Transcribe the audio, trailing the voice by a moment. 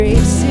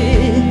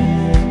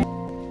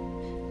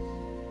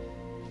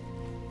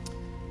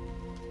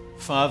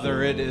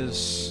Father, it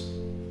is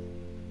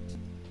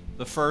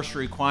the first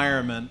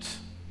requirement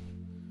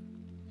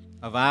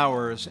of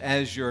ours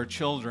as your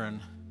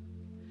children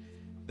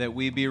that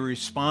we be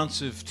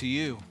responsive to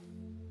you.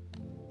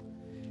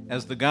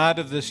 As the God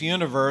of this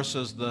universe,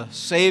 as the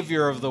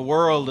Savior of the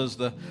world, as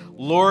the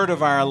Lord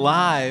of our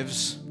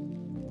lives,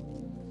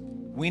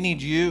 we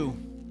need you.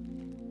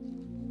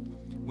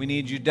 We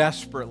need you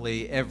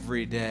desperately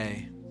every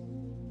day.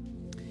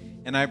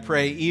 And I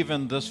pray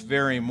even this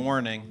very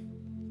morning,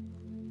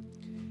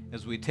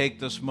 as we take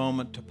this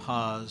moment to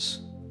pause,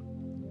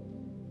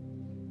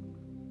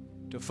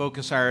 to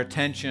focus our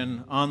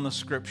attention on the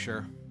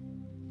Scripture,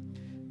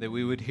 that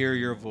we would hear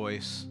your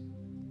voice,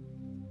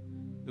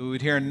 that we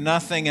would hear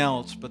nothing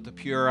else but the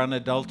pure,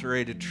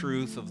 unadulterated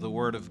truth of the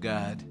Word of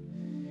God,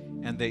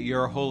 and that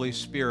your Holy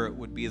Spirit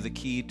would be the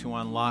key to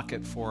unlock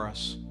it for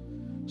us,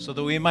 so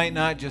that we might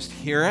not just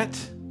hear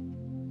it,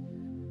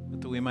 but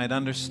that we might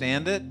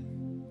understand it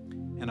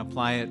and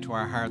apply it to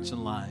our hearts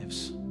and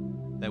lives,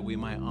 that we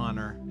might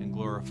honor and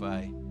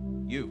glorify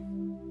you.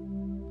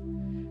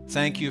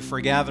 Thank you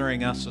for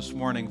gathering us this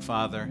morning,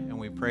 Father, and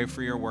we pray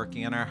for your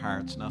working in our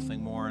hearts,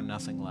 nothing more and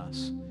nothing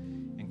less.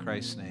 In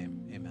Christ's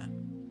name,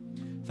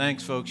 amen.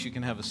 Thanks, folks. You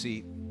can have a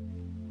seat.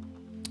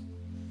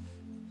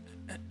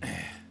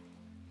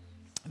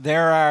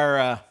 There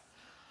are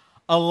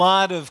a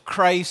lot of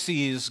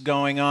crises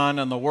going on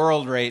in the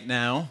world right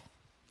now,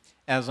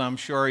 as I'm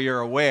sure you're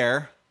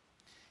aware.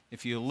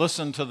 If you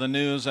listen to the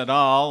news at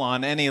all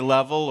on any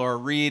level or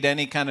read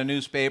any kind of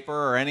newspaper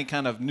or any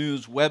kind of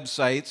news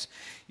websites,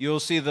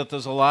 you'll see that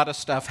there's a lot of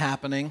stuff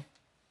happening.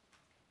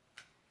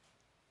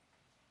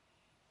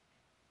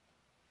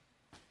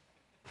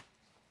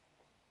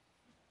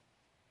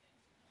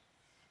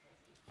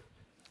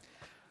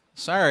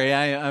 Sorry,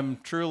 I'm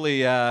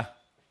truly, I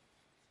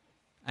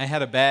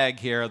had a bag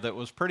here that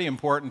was pretty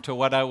important to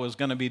what I was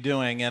going to be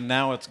doing, and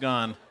now it's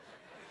gone.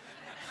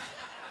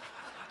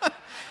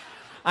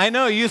 I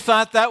know you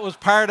thought that was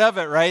part of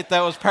it, right?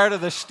 That was part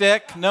of the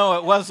shtick. No,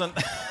 it wasn't.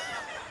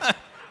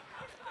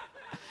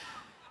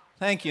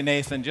 Thank you,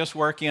 Nathan. Just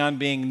working on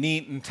being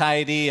neat and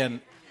tidy,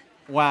 and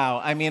wow.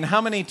 I mean,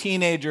 how many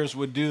teenagers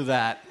would do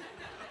that?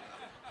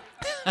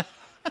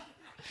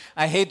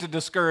 I hate to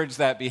discourage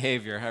that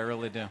behavior. I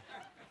really do.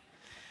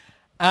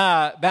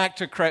 Back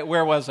to,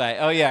 where was I?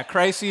 Oh, yeah,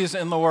 crises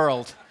in the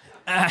world.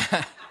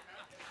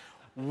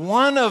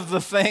 One of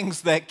the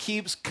things that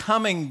keeps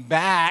coming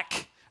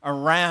back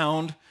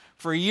around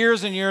for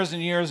years and years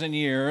and years and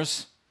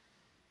years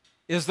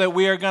is that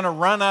we are going to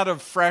run out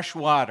of fresh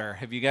water.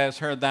 Have you guys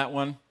heard that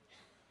one?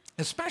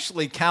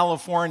 Especially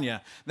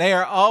California. They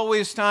are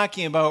always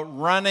talking about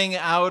running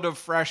out of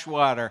fresh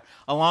water,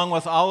 along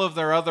with all of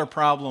their other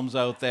problems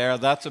out there.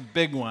 That's a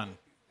big one.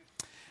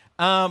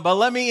 But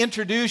let me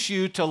introduce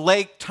you to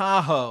Lake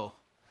Tahoe.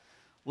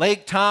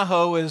 Lake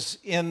Tahoe is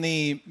in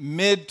the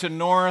mid to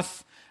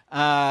north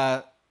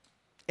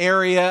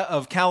area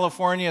of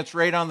California. It's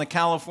right on the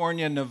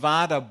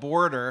California-Nevada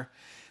border.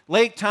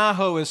 Lake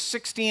Tahoe is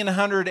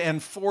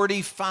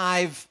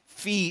 1,645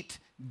 feet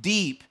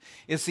deep.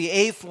 It's the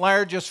 8th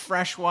largest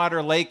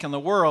freshwater lake in the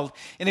world.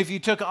 And if you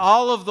took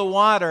all of the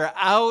water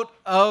out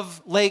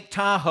of Lake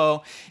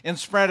Tahoe and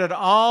spread it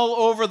all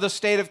over the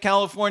state of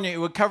California, it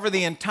would cover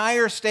the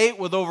entire state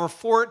with over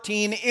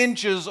 14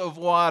 inches of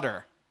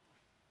water.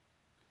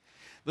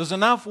 There's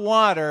enough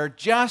water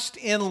just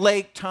in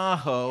Lake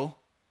Tahoe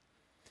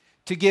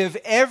to give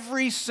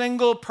every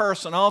single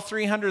person, all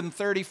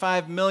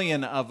 335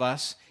 million of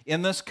us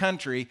in this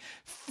country,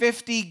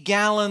 50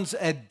 gallons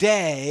a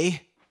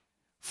day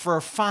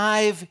for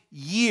 5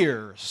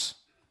 years.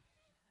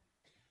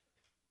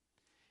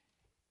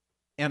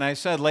 And I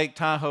said Lake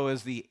Tahoe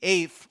is the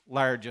 8th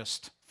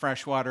largest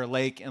freshwater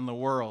lake in the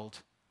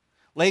world.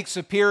 Lake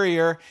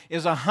Superior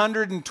is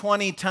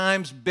 120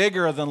 times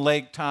bigger than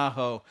Lake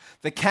Tahoe.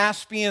 The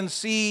Caspian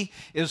Sea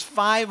is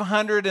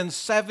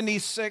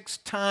 576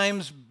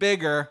 times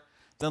bigger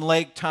than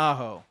Lake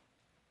Tahoe.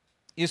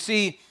 You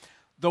see,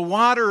 the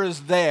water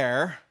is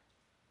there.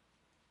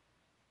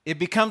 It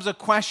becomes a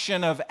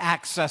question of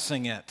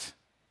accessing it.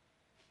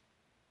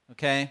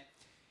 Okay?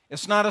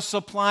 It's not a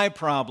supply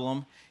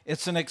problem.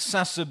 It's an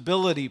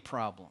accessibility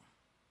problem.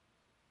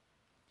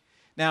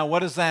 Now, what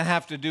does that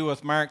have to do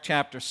with Mark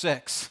chapter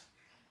 6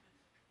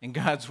 in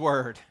God's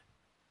Word?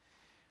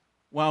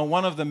 Well,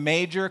 one of the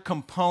major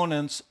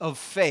components of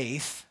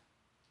faith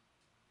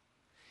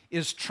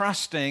is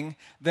trusting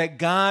that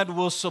God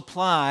will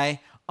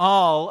supply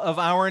all of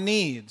our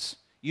needs.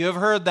 You have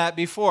heard that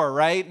before,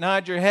 right?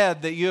 Nod your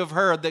head that you have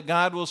heard that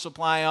God will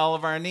supply all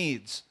of our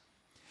needs.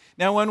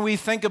 Now, when we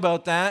think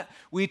about that,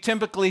 we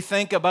typically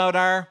think about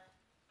our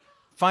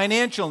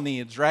financial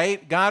needs,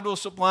 right? God will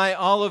supply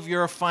all of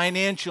your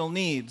financial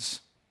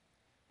needs.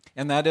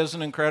 And that is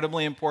an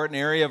incredibly important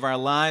area of our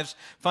lives.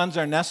 Funds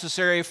are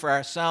necessary for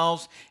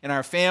ourselves and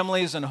our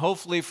families, and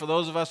hopefully for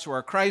those of us who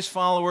are Christ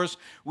followers,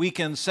 we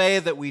can say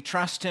that we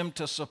trust Him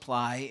to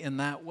supply in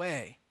that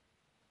way.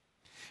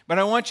 But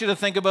I want you to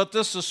think about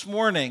this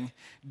morning.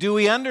 Do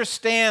we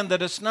understand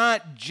that it's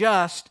not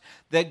just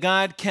that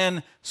God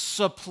can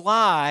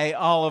supply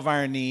all of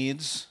our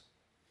needs,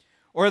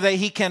 or that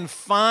He can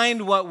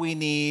find what we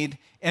need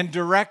and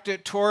direct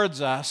it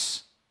towards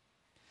us,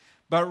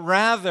 but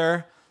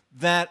rather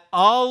that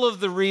all of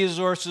the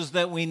resources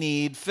that we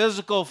need,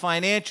 physical,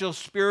 financial,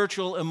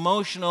 spiritual,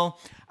 emotional,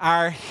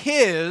 are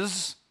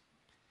His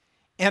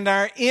and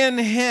are in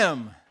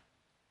Him.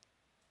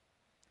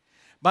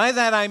 By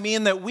that I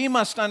mean that we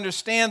must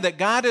understand that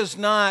God is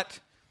not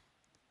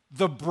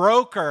the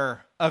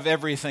broker of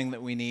everything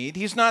that we need.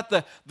 He's not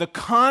the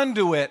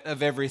conduit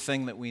of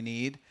everything that we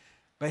need,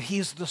 but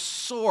He's the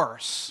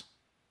source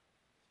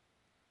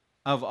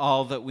of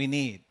all that we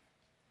need.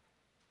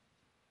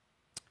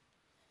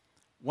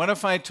 What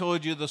if I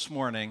told you this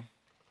morning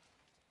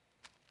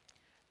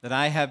that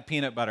I have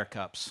peanut butter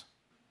cups?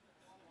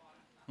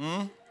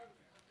 I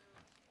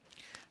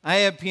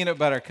have peanut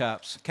butter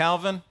cups.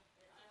 Calvin,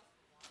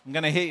 I'm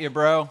going to hit you,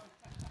 bro.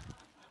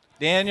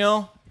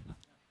 Daniel,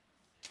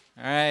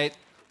 all right.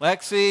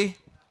 Lexi,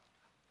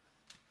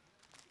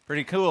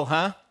 pretty cool,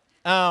 huh?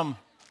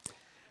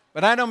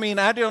 But I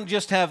don't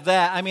just have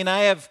that. I mean,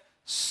 I have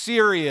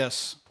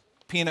serious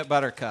peanut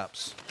butter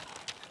cups.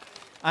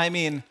 I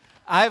mean,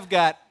 I've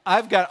got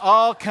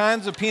all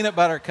kinds of peanut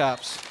butter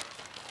cups.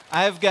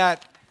 I've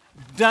got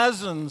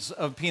dozens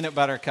of peanut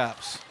butter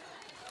cups.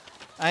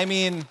 I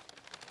mean,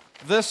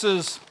 this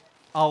is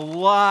a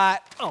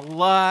lot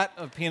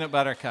of peanut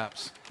butter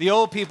cups. The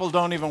old people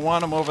don't even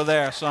want them over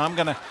there, so I'm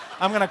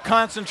gonna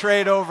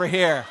concentrate over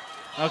here.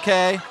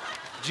 Okay,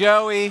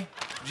 Joey,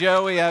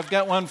 I've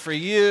got one for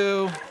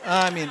you.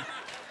 I mean,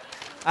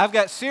 I've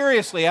got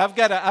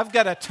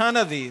a ton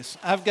of these.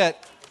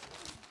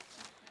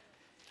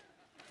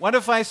 What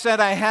if I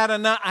said I had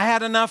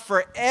enough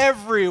for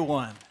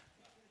everyone?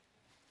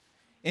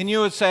 And you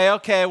would say,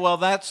 okay, well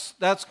that's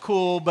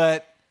cool,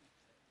 but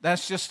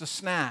that's just a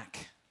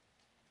snack.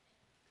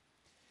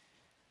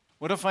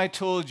 What if I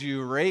told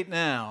you right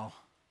now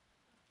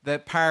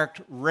that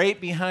parked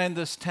right behind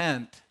this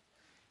tent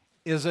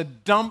is a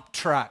dump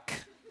truck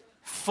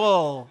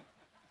full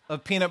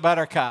of peanut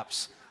butter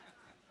cups?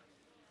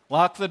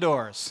 Lock the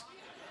doors.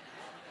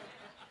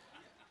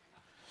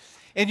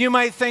 And you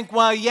might think,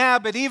 well, yeah,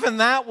 but even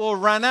that will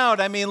run out.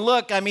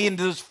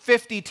 There's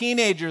 50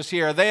 teenagers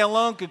here. They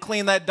alone could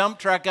clean that dump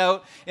truck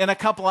out in a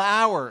couple of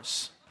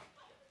hours.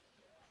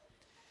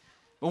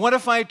 But what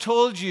if I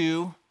told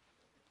you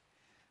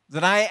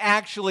that I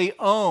actually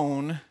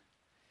own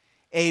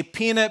a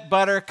peanut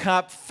butter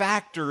cup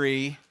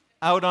factory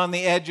out on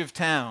the edge of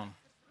town?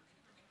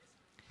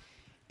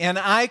 And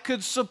I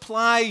could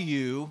supply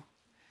you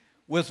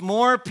with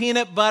more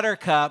peanut butter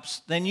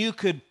cups than you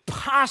could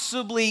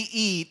possibly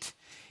eat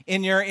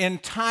in your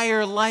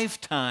entire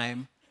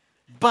lifetime,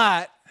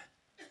 but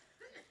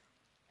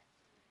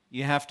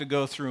you have to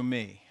go through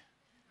me.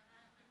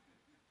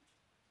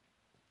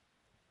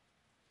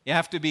 You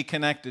have to be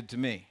connected to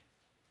me.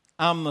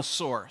 I'm the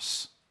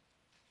source.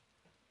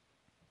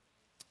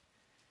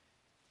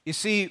 You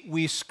see,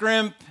 we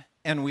scrimp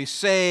and we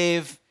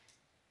save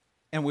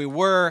and we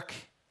work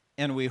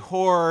and we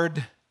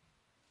hoard.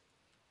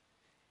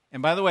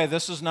 And by the way,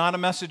 this is not a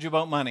message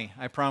about money.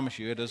 I promise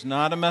you, it is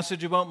not a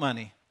message about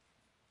money.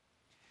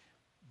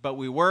 But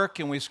we work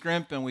and we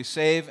scrimp and we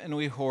save and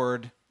we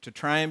hoard to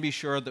try and be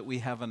sure that we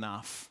have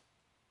enough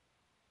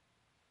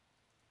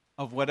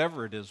of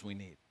whatever it is we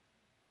need.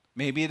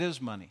 Maybe it is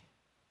money,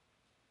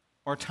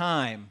 or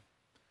time,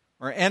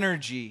 or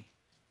energy,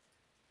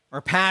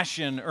 or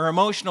passion, or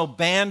emotional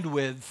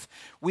bandwidth.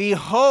 We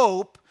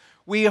hope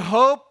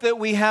that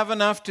we have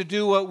enough to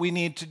do what we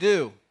need to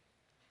do.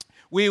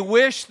 We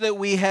wish that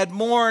we had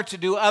more to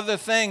do other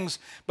things,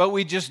 but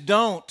we just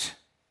don't.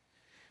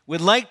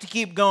 We'd like to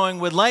keep going.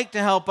 We'd like to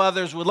help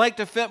others. We'd like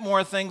to fit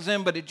more things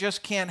in, but it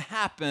just can't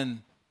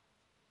happen.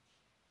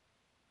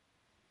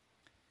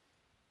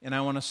 And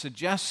I want to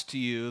suggest to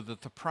you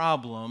that the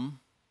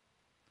problem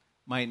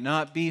might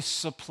not be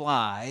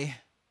supply,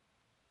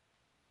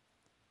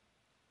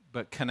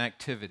 but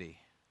connectivity.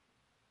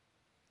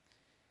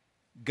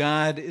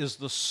 God is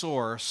the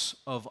source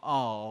of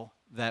all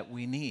that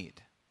we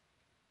need.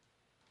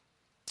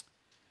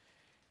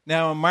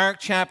 Now, in Mark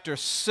chapter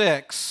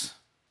 6,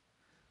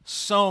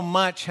 so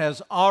much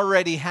has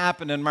already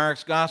happened in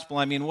Mark's gospel.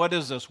 I mean, what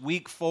is this,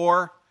 week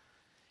 4?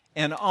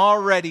 And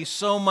already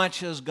so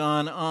much has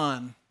gone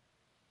on.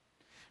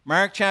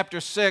 Mark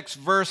chapter 6,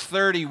 verse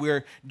 30,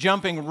 we're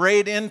jumping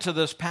right into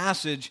this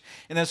passage,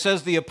 and it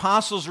says, the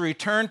apostles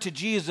returned to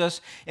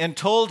Jesus and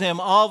told him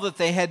all that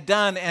they had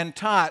done and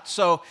taught.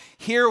 So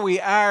here we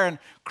are, and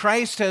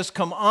Christ has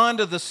come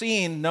onto the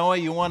scene. Noah,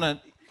 you want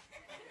to...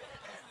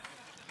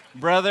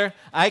 Brother,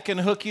 I can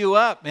hook you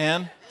up,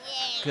 man,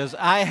 because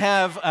I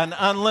have an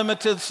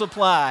unlimited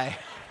supply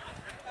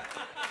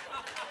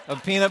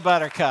of peanut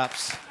butter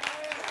cups.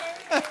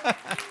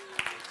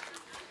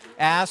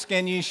 Ask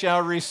and ye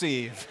shall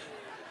receive.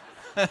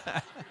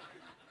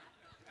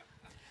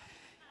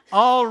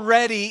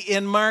 Already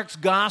in Mark's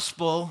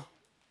gospel,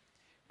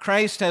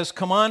 Christ has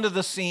come onto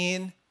the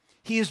scene.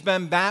 He's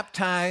been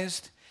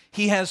baptized.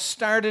 He has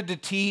started to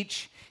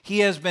teach. He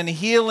has been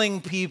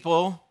healing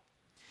people.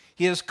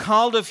 He has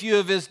called a few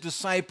of his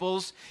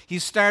disciples. He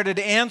started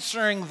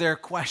answering their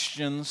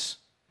questions.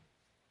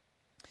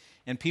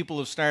 And people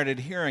have started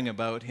hearing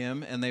about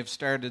him, and they've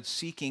started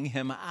seeking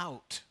him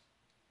out.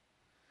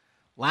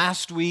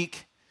 Last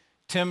week,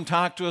 Tim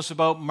talked to us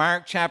about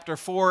Mark chapter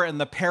 4 and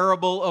the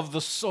parable of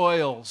the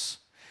soils.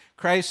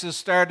 Christ has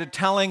started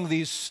telling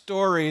these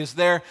stories.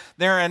 They're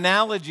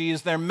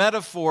analogies, they're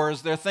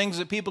metaphors, they're things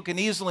that people can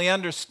easily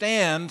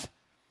understand,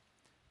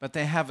 but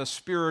they have a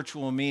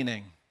spiritual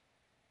meaning.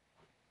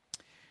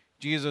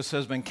 Jesus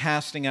has been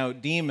casting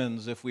out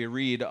demons, if we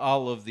read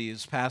all of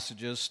these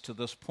passages to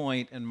this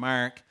point in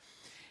Mark,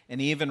 and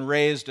he even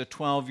raised a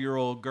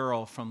 12-year-old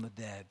girl from the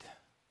dead.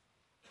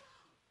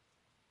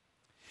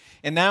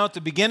 And now at the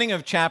beginning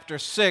of chapter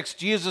 6,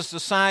 Jesus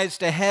decides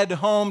to head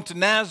home to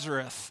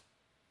Nazareth,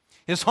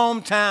 his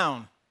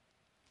hometown.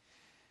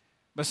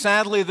 But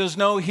sadly, there's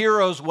no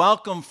hero's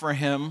welcome for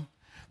him.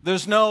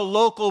 There's no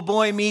local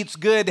boy meets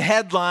good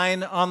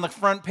headline on the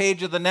front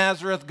page of the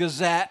Nazareth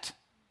Gazette.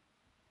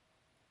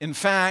 In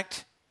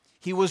fact,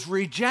 he was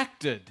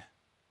rejected.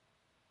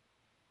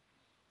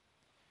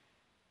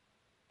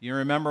 You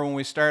remember when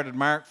we started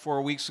Mark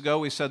 4 weeks ago,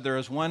 we said there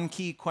is one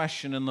key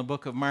question in the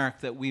book of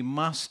Mark that we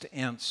must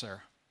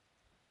answer.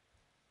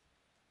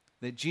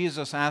 That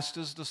Jesus asked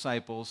his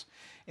disciples,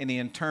 and he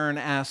in turn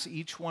asks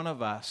each one of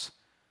us,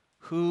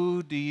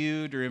 do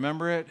you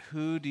remember it?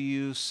 Who do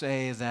you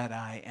say that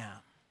I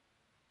am?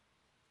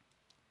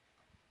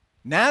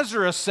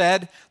 Nazareth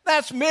said,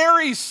 that's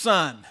Mary's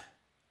son.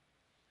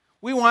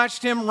 We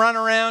watched him run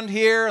around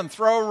here and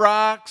throw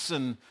rocks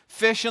and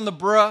fish in the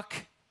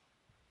brook.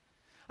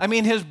 I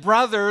mean, his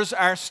brothers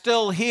are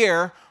still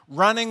here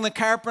running the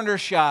carpenter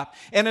shop,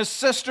 and his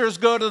sisters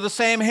go to the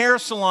same hair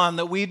salon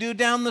that we do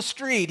down the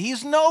street.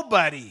 He's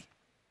nobody.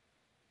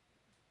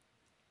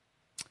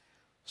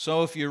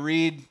 So if you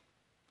read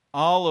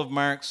all of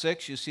Mark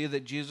 6, you see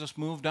that Jesus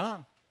moved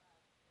on.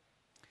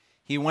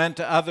 He went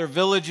to other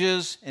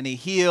villages, and he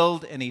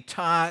healed, and he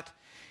taught,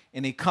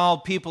 and he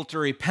called people to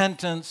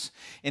repentance,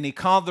 and he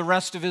called the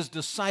rest of his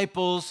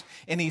disciples,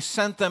 and he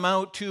sent them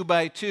out 2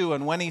 by 2.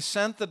 And when he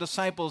sent the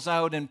disciples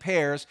out in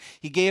pairs,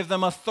 he gave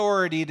them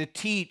authority to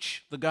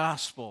teach the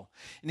gospel.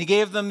 And he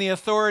gave them the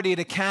authority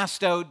to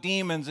cast out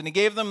demons, and he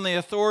gave them the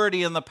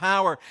authority and the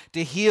power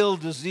to heal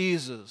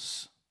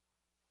diseases.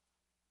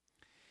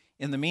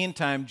 In the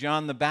meantime,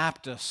 John the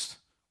Baptist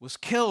was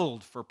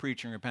killed for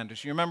preaching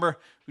repentance. You remember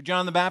who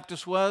John the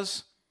Baptist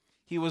was?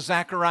 He was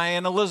Zechariah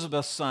and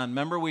Elizabeth's son.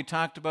 Remember we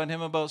talked about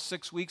him about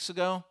 6 weeks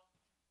ago?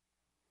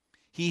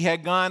 He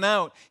had gone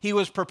out. He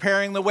was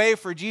preparing the way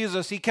for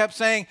Jesus. He kept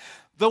saying,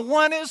 the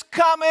one is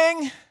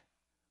coming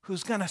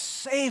who's going to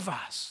save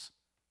us.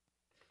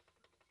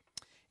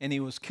 And he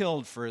was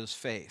killed for his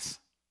faith.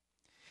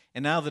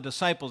 And now the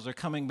disciples are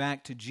coming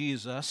back to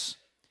Jesus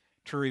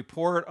to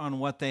report on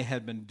what they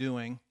had been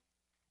doing,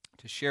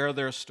 to share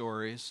their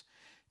stories,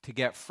 to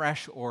get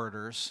fresh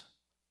orders.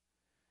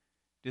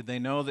 Did they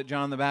know that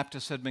John the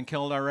Baptist had been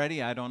killed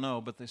already? I don't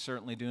know, but they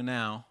certainly do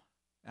now,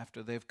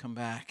 after they've come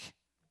back.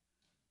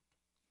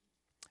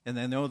 And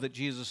they know that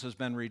Jesus has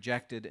been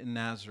rejected in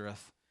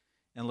Nazareth.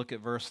 And look at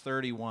verse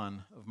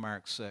 31 of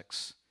Mark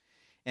 6.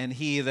 And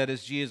he, that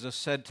is Jesus,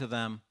 said to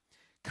them,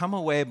 come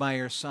away by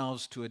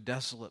yourselves to a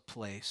desolate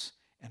place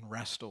and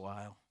rest a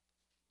while.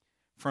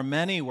 For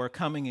many were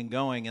coming and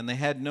going, and they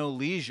had no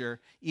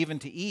leisure even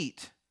to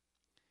eat.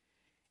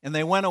 And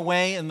they went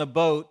away in the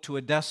boat to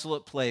a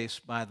desolate place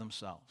by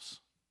themselves.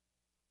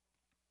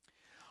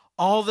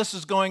 All this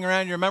is going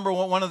around. You remember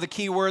what one of the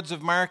key words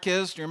of Mark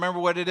is? Do you remember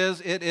what it is?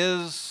 It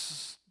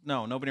is,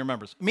 no, nobody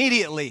remembers.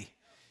 Immediately.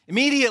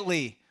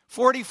 Immediately.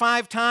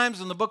 45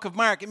 times in the book of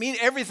Mark.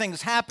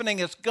 Everything's happening.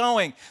 It's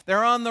going.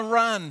 They're on the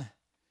run.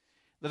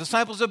 The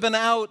disciples have been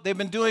out. They've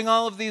been doing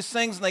all of these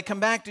things, and they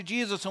come back to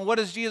Jesus. And what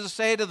does Jesus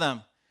say to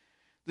them?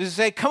 Does he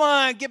say, come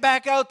on, get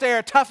back out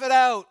there, tough it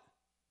out?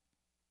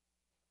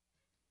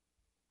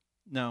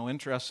 No,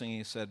 interesting,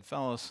 he said,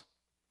 fellas,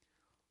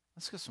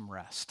 let's get some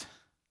rest.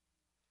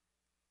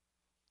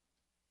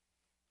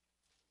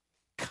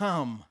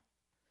 Come,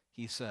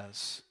 he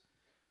says.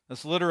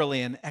 That's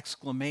literally an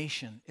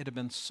exclamation. It had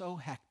been so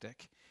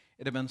hectic.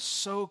 It had been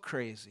so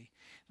crazy.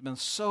 It had been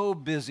so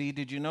busy.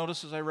 Did you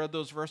notice as I read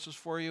those verses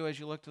for you, as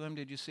you looked at them,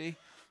 did you see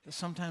that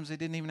sometimes they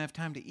didn't even have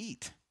time to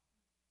eat?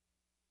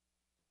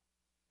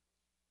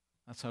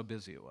 That's how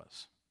busy it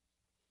was.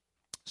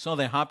 So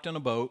they hopped in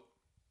a boat,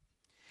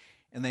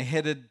 and they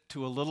headed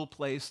to a little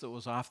place that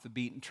was off the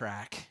beaten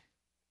track.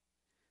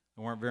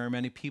 There weren't very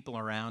many people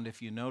around.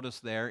 If you notice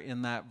there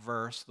in that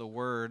verse, the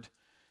word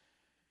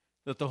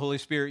that the Holy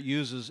Spirit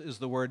uses is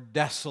the word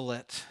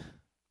desolate.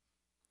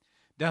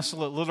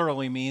 Desolate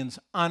literally means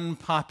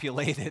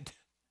unpopulated.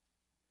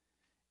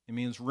 It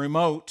means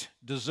remote,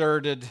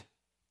 deserted,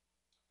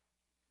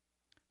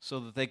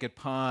 so that they could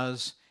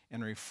pause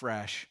and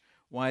refresh.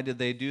 Why did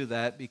they do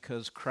that?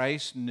 Because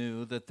Christ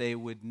knew that they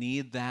would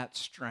need that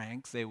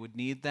strength, they would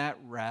need that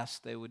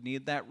rest, they would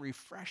need that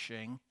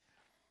refreshing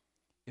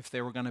if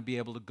they were going to be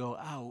able to go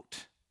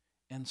out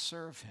and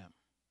serve him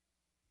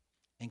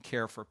and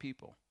care for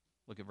people.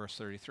 Look at verse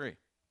 33.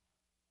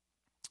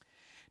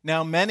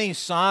 Now many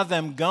saw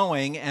them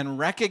going and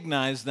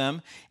recognized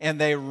them, and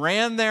they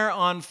ran there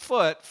on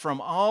foot from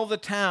all the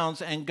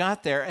towns and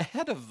got there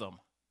ahead of them.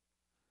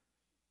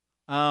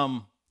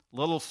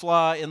 Little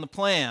flaw in the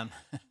plan.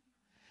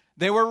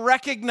 They were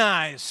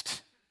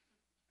recognized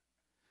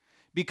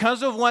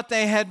because of what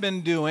they had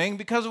been doing,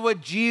 because of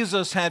what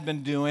Jesus had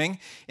been doing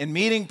in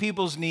meeting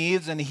people's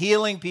needs and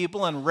healing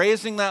people and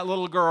raising that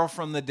little girl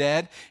from the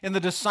dead. And the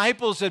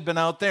disciples had been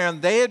out there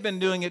and they had been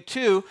doing it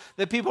too,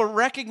 that people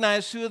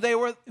recognized who they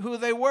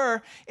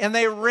were, and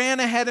they ran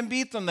ahead and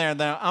beat them there.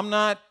 Now, I'm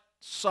not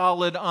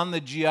solid on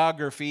the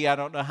geography. I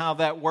don't know how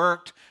that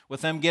worked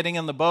with them getting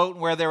in the boat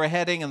and where they were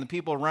heading and the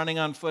people running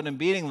on foot and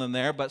beating them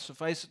there, but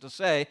suffice it to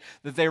say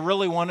that they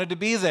really wanted to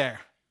be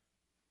there.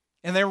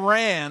 And they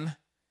ran,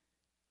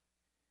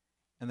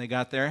 and they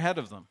got there ahead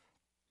of them.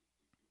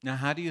 Now,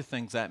 how do you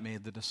think that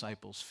made the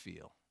disciples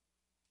feel?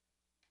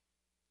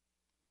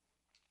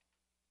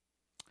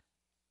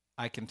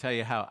 I can tell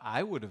you how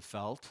I would have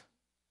felt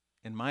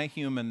in my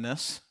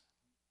humanness.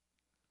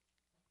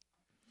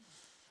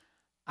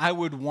 I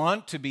would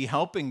want to be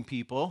helping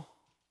people.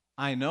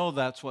 I know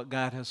that's what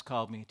God has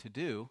called me to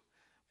do,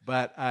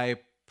 but I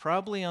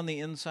probably on the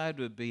inside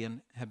have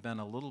been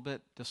a little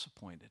bit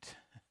disappointed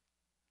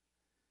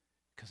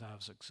because I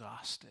was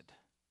exhausted.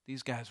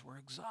 These guys were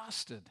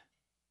exhausted.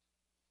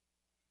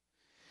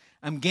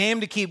 I'm game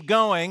to keep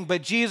going,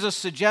 but Jesus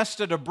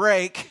suggested a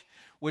break,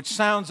 which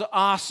sounds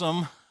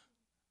awesome,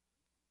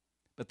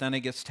 but then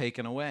it gets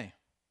taken away.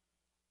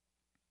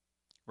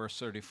 Verse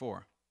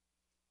 34.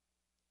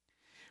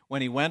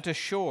 When he went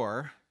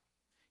ashore,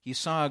 he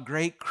saw a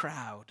great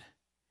crowd,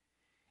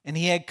 and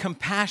he had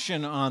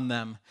compassion on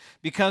them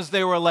because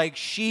they were like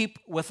sheep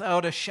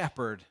without a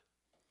shepherd,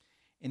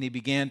 and he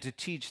began to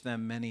teach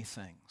them many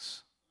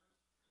things.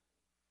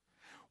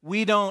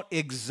 We don't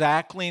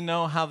exactly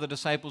know how the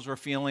disciples were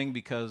feeling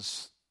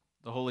because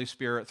the Holy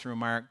Spirit through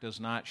Mark does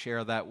not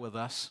share that with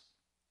us.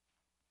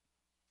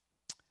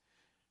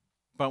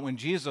 But when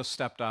Jesus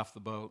stepped off the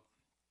boat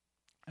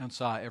and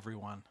saw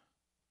everyone,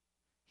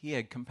 he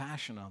had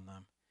compassion on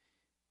them.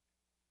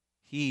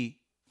 He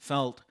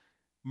felt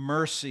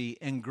mercy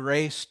and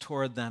grace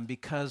toward them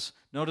because,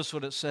 notice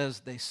what it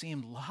says, they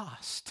seemed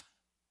lost.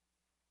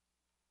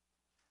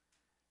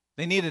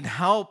 They needed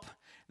help.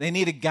 They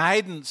needed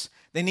guidance.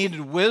 They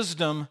needed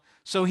wisdom.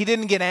 So he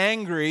didn't get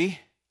angry.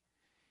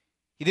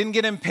 He didn't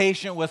get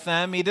impatient with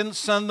them. He didn't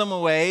send them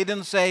away. He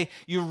didn't say,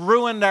 "You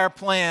ruined our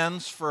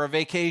plans for a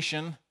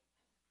vacation."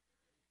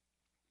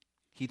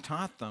 He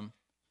taught them,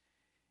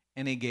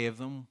 and he gave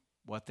them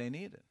what they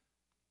needed.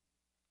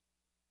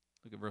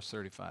 Look at verse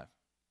 35.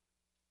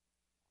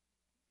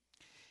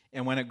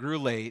 And when it grew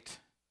late,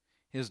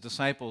 his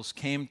disciples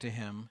came to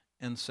him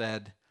and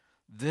said,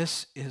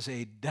 "This is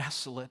a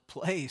desolate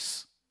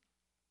place,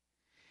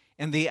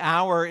 and the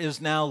hour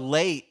is now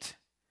late.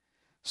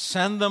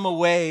 Send them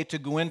away to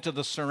go into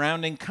the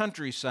surrounding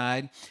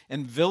countryside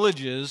and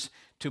villages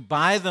to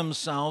buy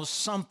themselves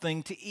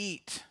something to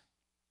eat."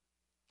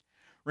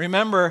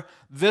 Remember,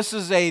 this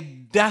is a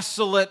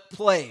desolate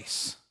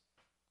place.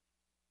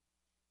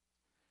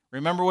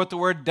 Remember what the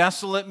word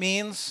desolate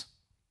means?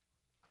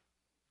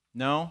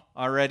 No?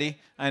 Already?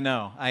 I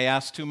know. I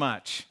asked too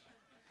much.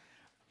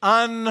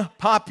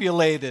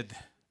 Unpopulated.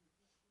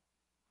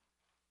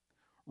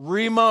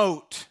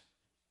 Remote.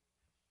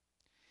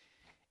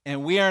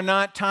 And we are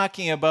not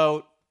talking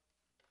about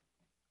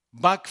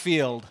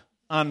Buckfield,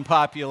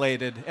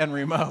 unpopulated and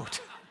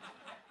remote.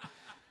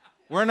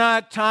 We're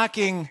not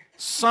talking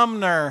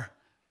Sumner,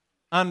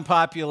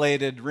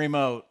 unpopulated,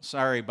 remote.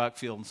 Sorry,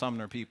 Buckfield and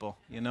Sumner people.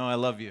 You know I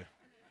love you.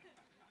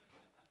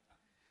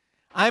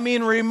 I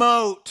mean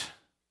remote.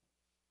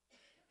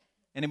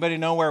 Anybody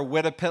know where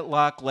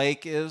Wittapitlock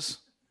Lake is?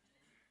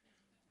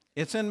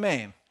 It's in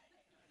Maine.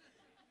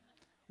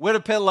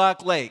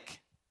 Wittapitlock Lake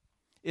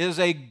is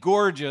a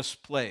gorgeous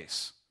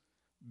place.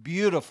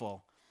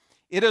 Beautiful.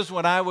 It is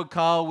what I would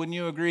call, wouldn't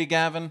you agree,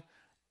 Gavin?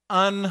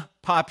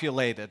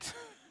 Unpopulated.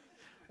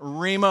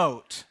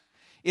 Remote.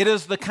 It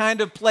is the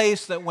kind of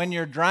place that when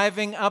you're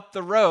driving up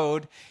the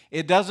road,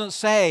 it doesn't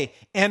say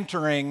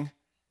entering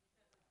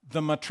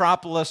the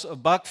metropolis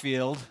of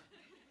Buckfield.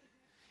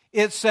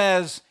 It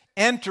says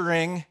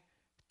entering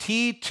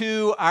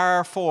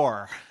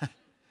T2R4.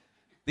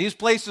 These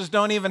places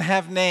don't even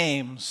have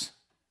names.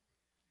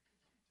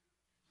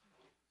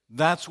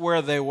 That's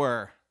where they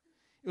were.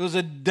 It was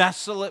a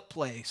desolate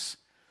place.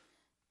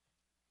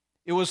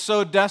 It was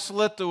so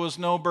desolate there was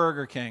no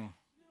Burger King.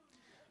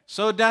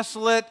 So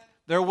desolate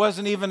there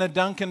wasn't even a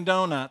Dunkin'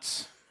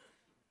 Donuts.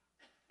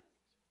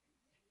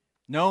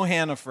 No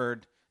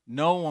Hannaford,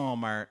 no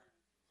Walmart,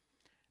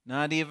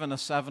 not even a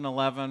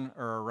 7-Eleven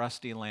or a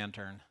Rusty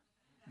Lantern.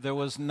 There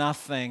was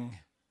nothing.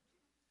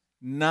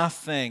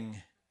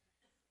 Nothing.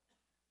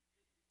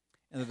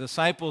 And the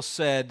disciples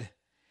said,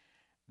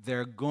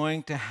 they're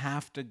going to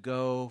have to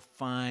go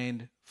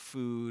find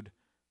food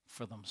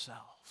for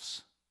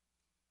themselves.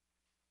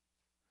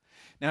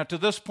 Now, to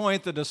this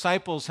point, the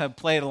disciples have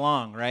played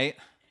along, right?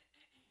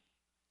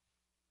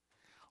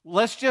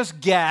 Let's just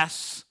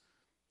guess,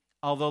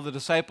 although the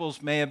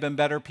disciples may have been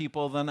better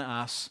people than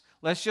us,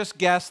 let's just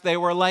guess they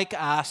were like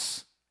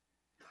us.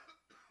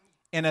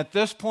 And at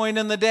this point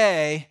in the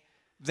day,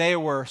 they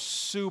were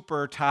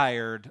super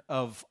tired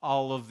of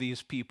all of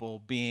these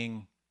people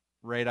being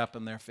right up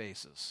in their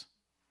faces.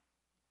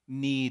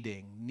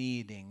 Needing,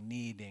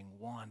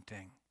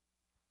 wanting.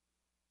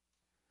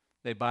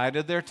 They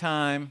bided their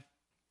time.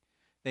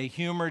 They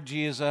humored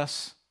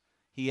Jesus.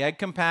 He had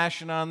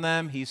compassion on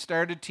them. He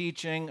started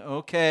teaching.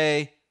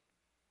 Okay.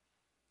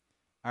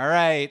 All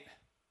right,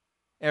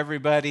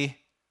 everybody.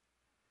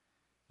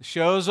 The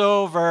show's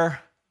over.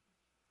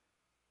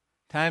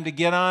 Time to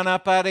get on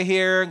up out of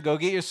here and go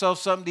get yourself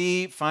something to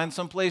eat. Find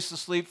some place to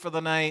sleep for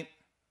the night.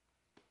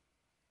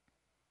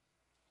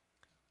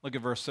 Look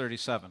at verse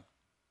 37.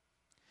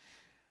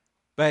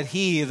 But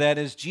he, that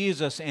is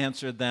Jesus,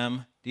 answered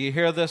them. Do you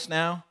hear this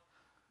now?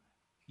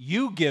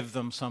 You give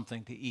them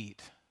something to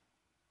eat.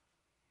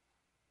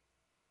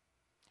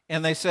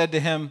 And they said to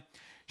him,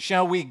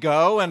 shall we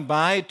go and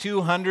buy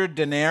 200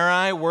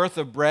 denarii worth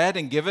of bread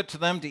and give it to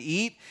them to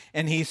eat?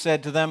 And he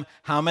said to them,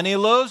 how many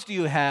loaves do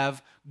you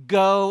have?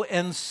 Go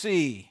and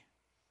see.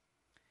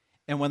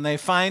 And when they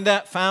found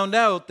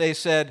out, they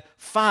said,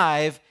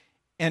 5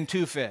 and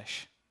 2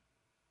 fish.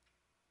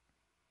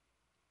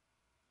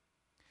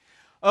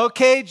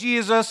 Okay,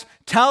 Jesus,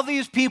 tell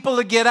these people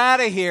to get out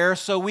of here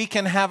so we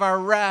can have our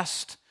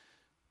rest.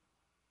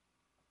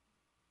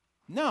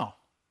 No.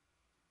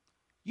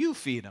 You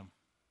feed them.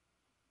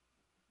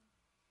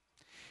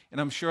 And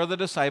I'm sure the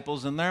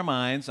disciples in their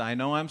minds, I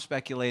know I'm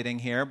speculating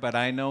here, but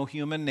I know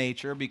human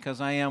nature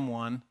because I am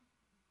one.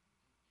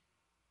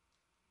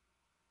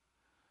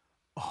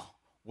 Oh,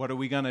 what are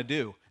we going to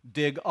do?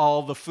 Dig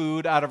all the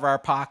food out of our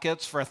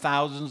pockets for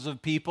thousands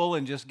of people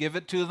and just give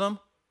it to them?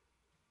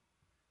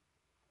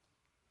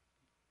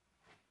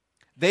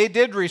 They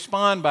did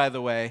respond, by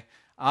the way.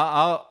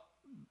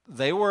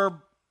 They were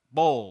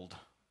bold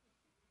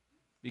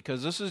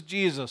because this is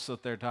Jesus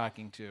that they're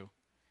talking to.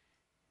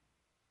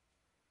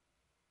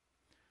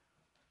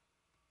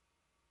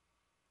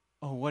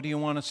 Oh, what do you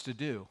want us to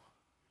do?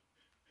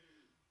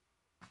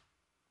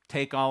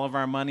 Take all of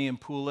our money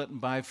and pool it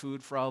and buy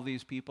food for all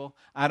these people?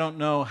 I don't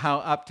know how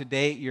up to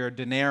date your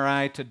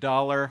denarii to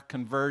dollar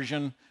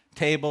conversion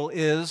table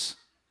is,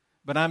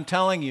 but I'm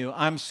telling you,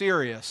 I'm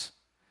serious.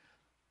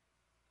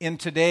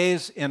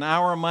 In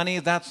our money,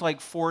 that's like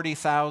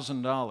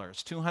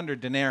 $40,000. 200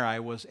 denarii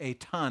was a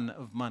ton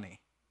of money.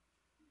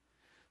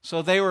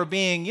 So they were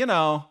being,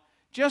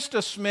 just a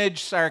smidge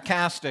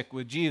sarcastic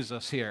with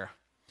Jesus here.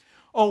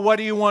 Oh, what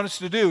do you want us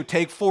to do?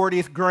 Take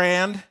 40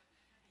 grand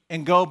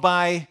and go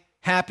buy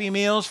Happy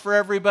Meals for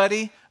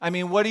everybody? I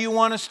mean, what do you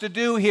want us to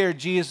do here,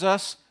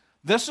 Jesus?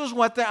 This is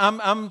what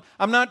I'm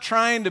not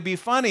trying to be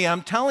funny.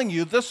 I'm telling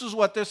you, this is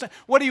what they're saying.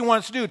 What do you want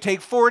us to do?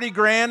 Take 40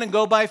 grand and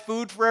go buy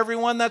food for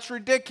everyone? That's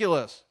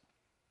ridiculous.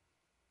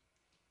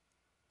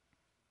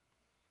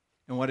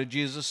 And what did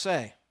Jesus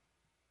say?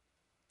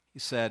 He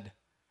said,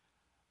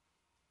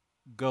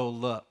 go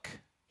look.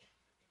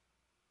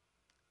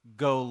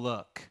 Go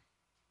look.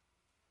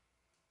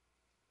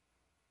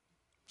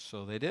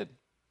 So they did.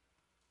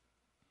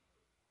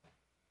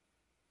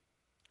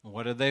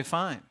 What did they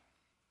find?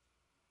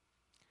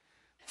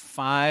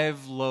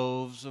 5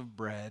 loaves of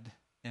bread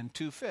and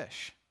 2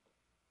 fish.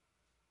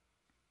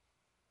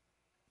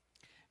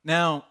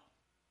 Now,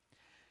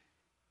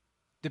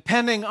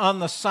 depending on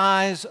the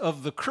size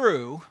of the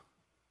crew,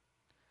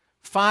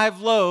 5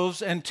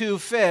 loaves and 2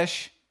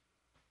 fish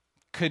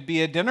could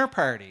be a dinner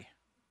party.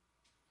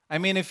 I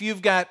mean, if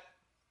you've got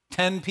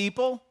 10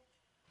 people,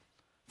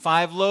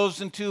 5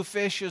 loaves and 2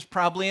 fish is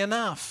probably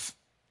enough.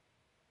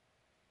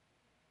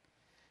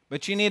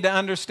 But you need to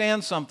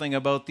understand something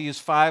about these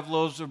 5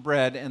 loaves of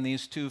bread and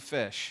these 2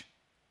 fish.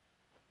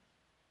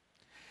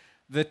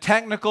 The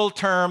technical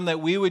term that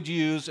we would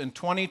use in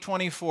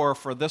 2024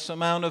 for this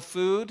amount of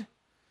food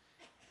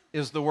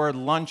is the word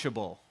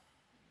lunchable.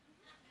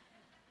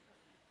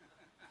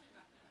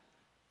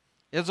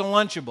 It's a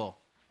lunchable.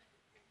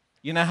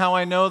 You know how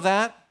I know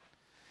that?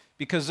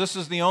 Because this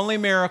is the only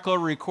miracle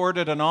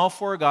recorded in all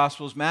 4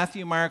 Gospels,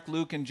 Matthew, Mark,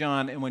 Luke, and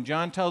John. And when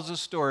John tells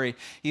his story,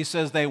 he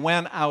says they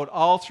went out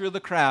all through the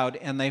crowd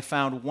and they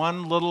found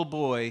one little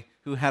boy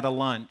who had a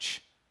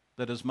lunch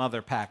that his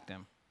mother packed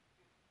him.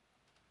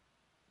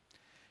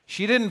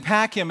 She didn't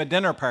pack him a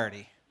dinner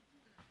party.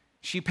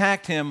 She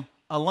packed him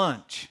a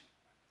lunch.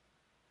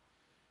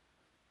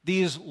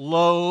 These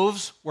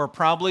loaves were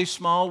probably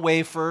small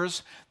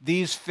wafers.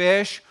 These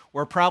fish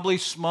were probably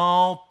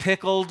small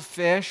pickled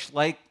fish,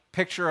 like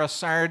picture a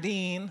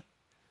sardine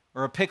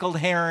or a pickled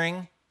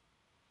herring.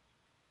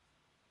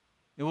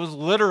 It was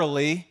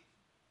literally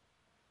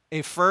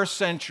a first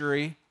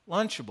century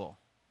Lunchable.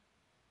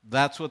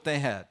 That's what they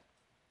had.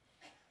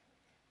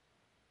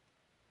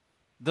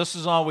 This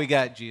is all we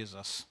got,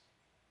 Jesus.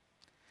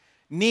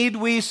 Need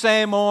we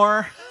say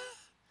more?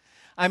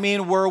 I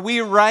mean, were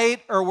we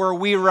right or were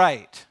we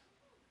right?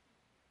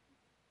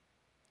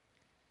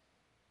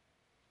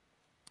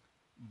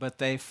 But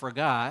they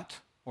forgot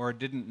or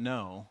didn't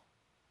know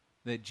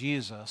that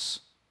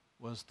Jesus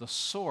was the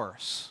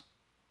source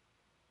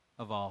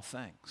of all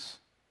things.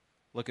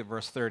 Look at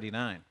verse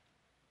 39.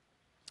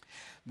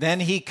 Then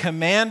he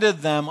commanded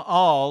them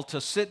all to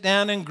sit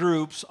down in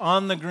groups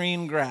on the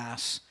green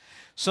grass.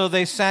 So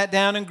they sat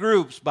down in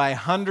groups by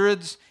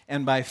hundreds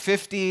and by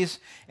 50s,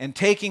 and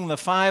taking the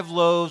 5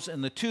 loaves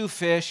and the 2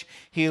 fish,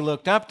 he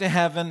looked up to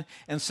heaven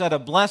and said a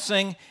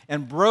blessing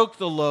and broke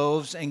the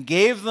loaves and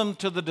gave them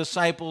to the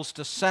disciples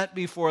to set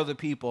before the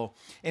people.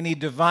 And he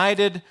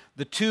divided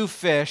the 2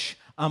 fish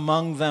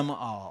among them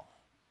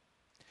all.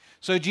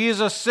 So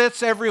Jesus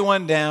sits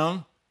everyone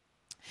down.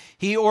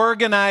 He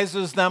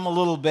organizes them a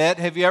little bit.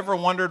 Have you ever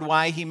wondered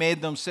why he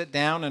made them sit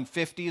down in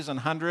 50s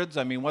and hundreds?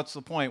 I mean, what's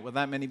the point with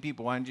that many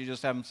people? Why didn't you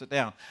just have them sit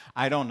down?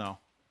 I don't know.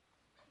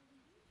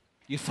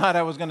 You thought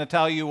I was going to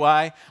tell you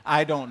why?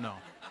 I don't know.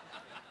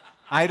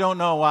 I don't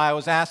know why. I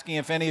was asking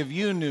if any of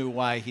you knew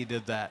why he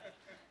did that.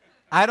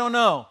 I don't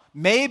know.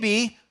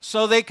 Maybe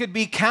so they could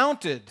be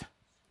counted.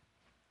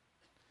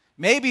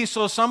 Maybe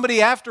so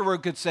somebody afterward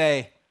could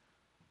say,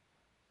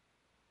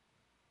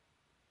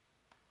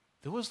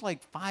 there was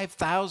like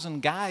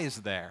 5,000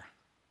 guys there.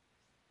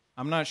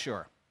 I'm not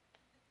sure.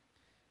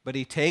 But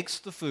he takes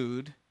the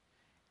food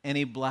and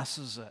he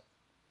blesses it.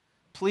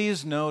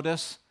 Please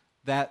notice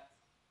that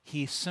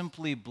he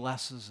simply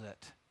blesses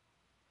it.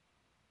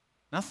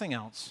 Nothing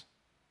else.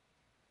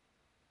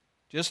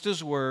 Just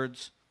his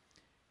words,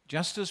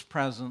 just his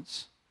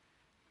presence,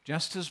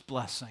 just his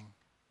blessing.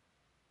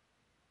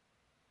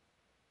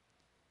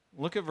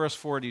 Look at verse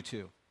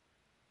 42.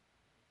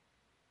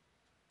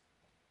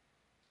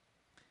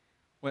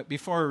 Wait,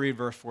 before we read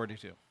verse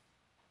 42.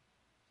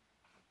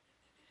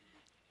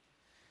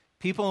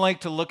 People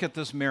like to look at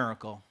this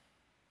miracle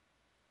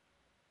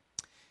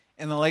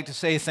and they like to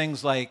say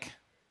things like,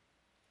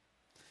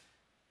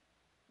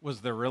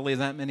 was there really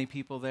that many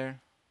people there?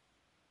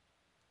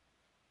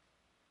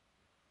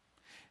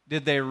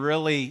 Did they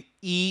really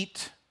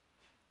eat,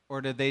 or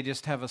did they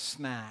just have a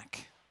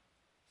snack?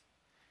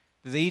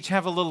 Did they each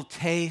have a little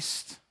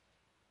taste?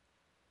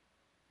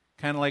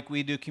 Kind of like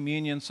we do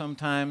communion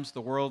sometimes,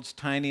 the world's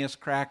tiniest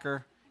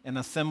cracker and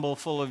a thimble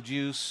full of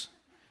juice.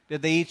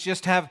 Did they each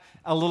just have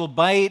a little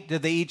bite?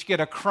 Did they each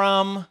get a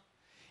crumb?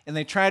 And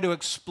they try to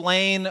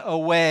explain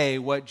away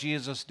what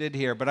Jesus did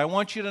here. But I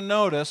want you to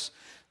notice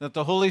that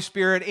the Holy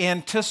Spirit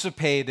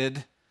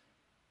anticipated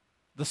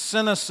the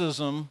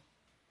cynicism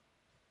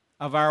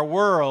of our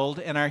world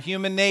and our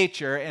human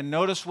nature. And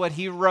notice what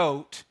he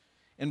wrote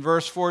in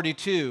verse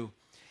 42.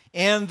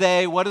 And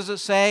they, what does it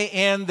say?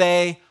 And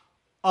they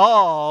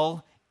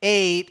all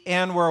ate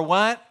and were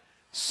what?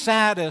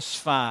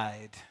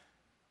 Satisfied.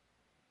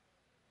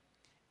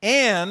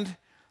 And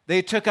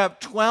they took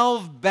up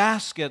 12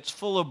 baskets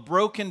full of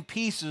broken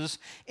pieces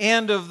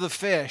and of the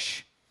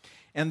fish.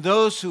 And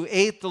those who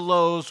ate the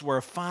loaves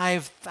were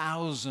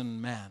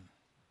 5,000 men.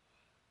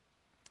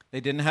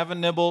 They didn't have a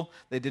nibble.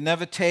 They didn't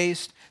have a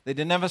taste. They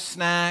didn't have a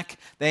snack.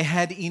 They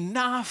had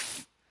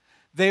enough.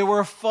 They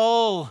were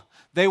full.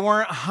 They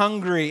weren't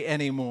hungry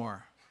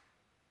anymore.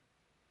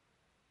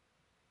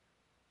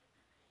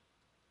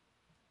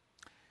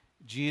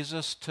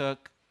 Jesus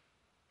took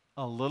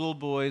a little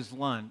boy's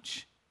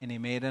lunch and he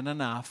made it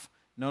enough.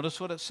 Notice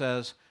what it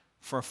says,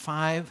 for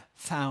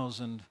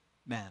 5,000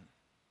 men.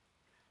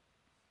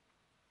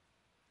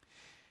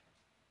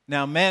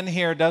 Now, men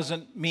here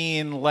doesn't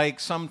mean like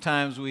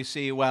sometimes we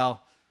see,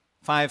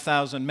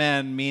 5,000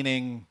 men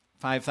meaning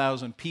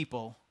 5,000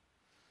 people.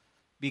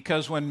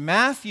 Because when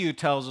Matthew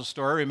tells a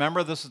story,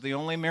 remember this is the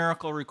only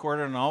miracle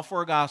recorded in all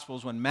 4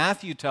 Gospels. When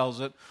Matthew tells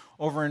it,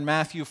 over in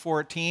Matthew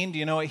 14, do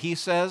you know what he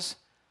says?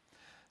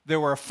 There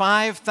were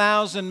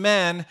 5,000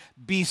 men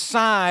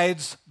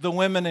besides the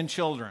women and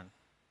children.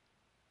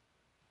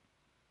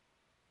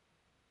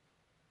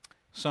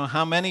 So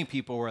how many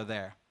people were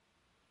there?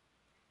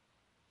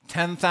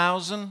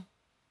 10,000?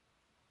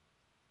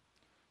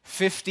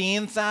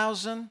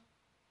 15,000?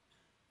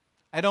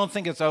 I don't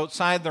think it's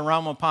outside the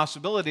realm of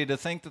possibility to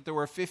think that there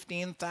were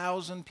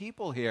 15,000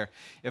 people here.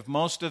 If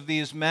most of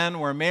these men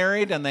were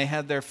married and they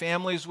had their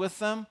families with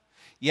them,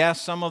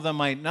 yes, some of them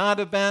might not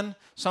have been.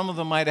 Some of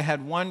them might have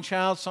had 1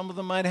 child. Some of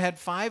them might have had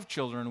 5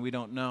 children. We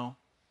don't know.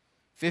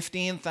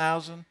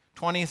 15,000,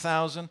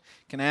 20,000.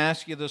 Can I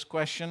ask you this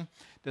question?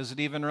 Does it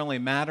even really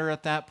matter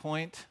at that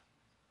point?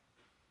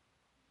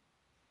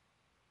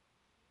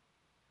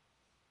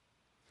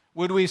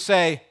 Would we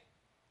say,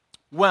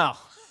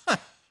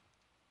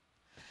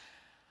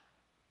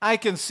 I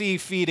can see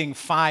feeding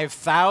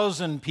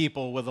 5,000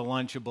 people with a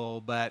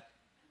Lunchable, but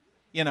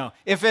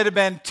if it had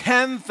been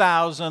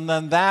 10,000,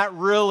 then that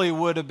really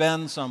would have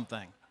been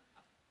something,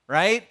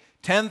 right?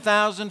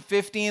 10,000,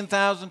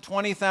 15,000,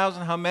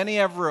 20,000, how many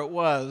ever it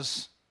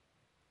was.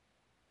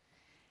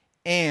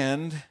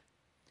 And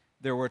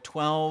there were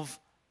 12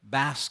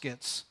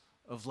 baskets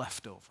of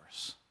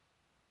leftovers.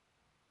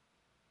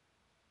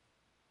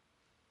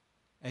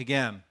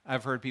 Again,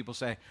 I've heard people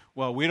say,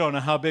 we don't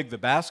know how big the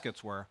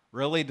baskets were.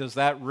 Really? Does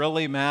that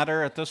really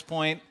matter at this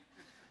point?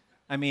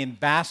 I mean,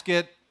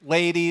 basket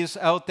ladies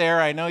out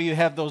there, I know you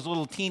have those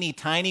little teeny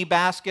tiny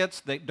baskets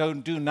that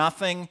don't do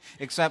nothing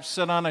except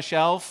sit on a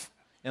shelf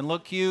and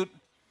look cute.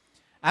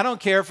 I don't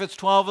care if it's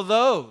 12 of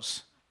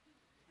those.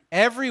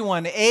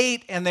 Everyone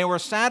ate and they were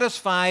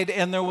satisfied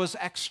and there was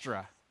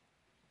extra.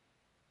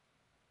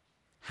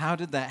 How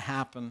did that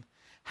happen?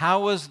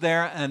 How was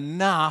there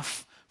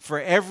enough for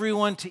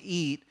everyone to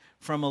eat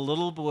from a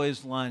little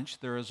boy's lunch?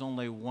 There is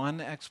only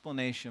one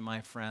explanation,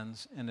 my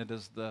friends, and it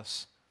is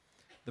this: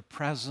 the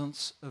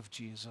presence of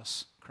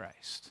Jesus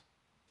Christ.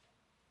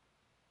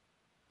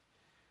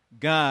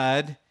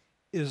 God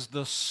is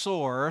the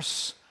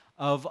source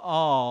of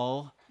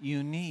all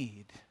you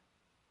need.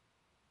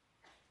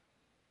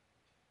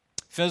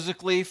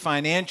 Physically,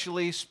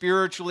 financially,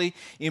 spiritually,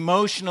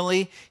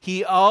 emotionally,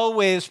 He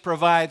always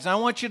provides. I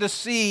want you to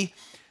see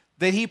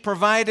that He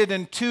provided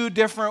in two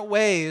different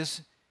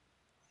ways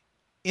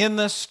in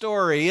this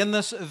story, in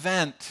this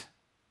event.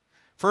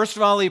 First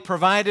of all, He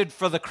provided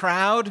for the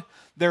crowd.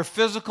 Their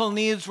physical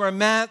needs were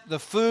met, the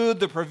food,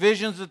 the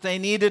provisions that they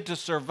needed to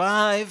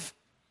survive,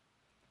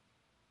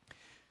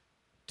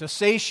 to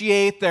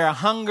satiate their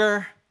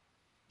hunger.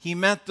 He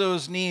met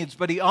those needs,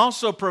 but He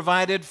also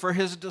provided for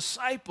His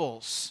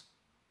disciples,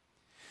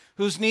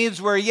 whose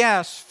needs were,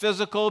 yes,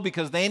 physical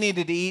because they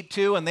needed to eat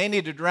too, and they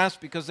needed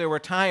rest because they were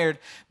tired,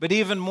 but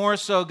even more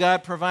so,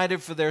 God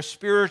provided for their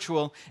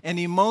spiritual and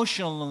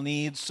emotional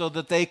needs so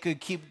that they could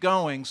keep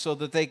going, so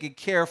that they could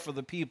care for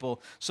the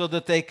people, so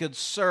that they could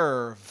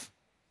serve.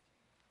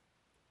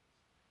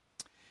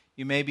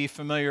 You may be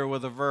familiar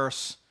with a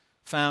verse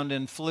found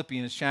in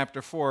Philippians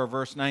chapter 4,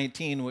 verse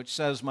 19, which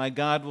says, "My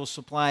God will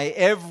supply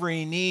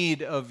every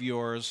need of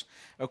yours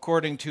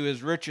according to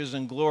His riches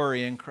and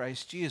glory in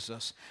Christ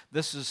Jesus."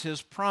 This is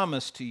His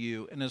promise to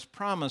you and His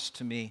promise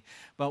to me.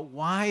 But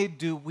why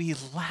do we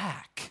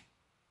lack?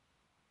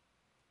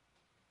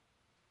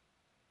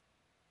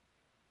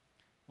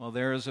 Well,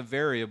 there is a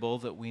variable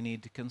that we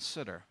need to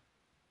consider.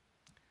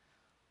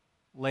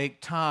 Lake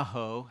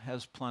Tahoe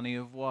has plenty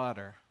of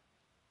water.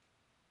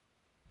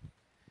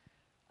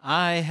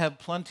 I have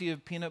plenty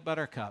of peanut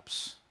butter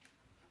cups.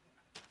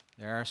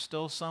 There are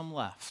still some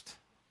left.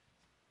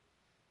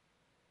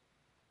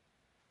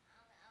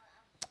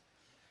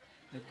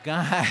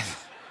 God,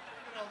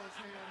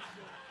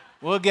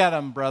 we'll get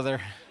them, brother.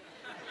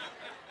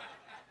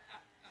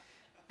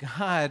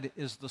 God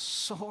is the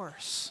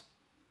source.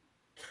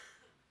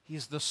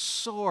 He's the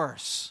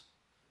source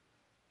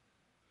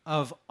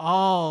of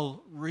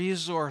all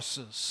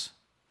resources.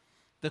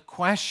 The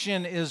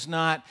question is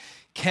not,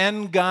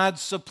 can God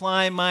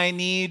supply my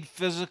need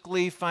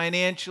physically,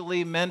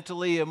 financially,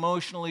 mentally,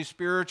 emotionally,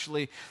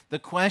 spiritually? The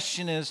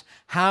question is,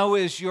 how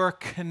is your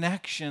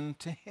connection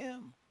to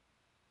Him?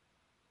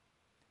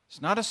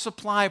 It's not a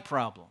supply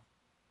problem.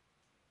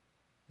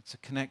 It's a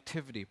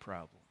connectivity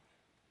problem.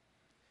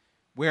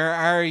 Where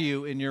are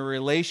you in your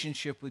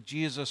relationship with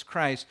Jesus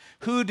Christ?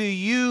 Who do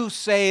you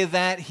say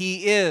that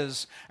He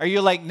is? Are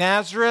you like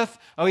Nazareth?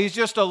 Oh, he's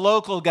just a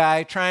local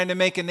guy trying to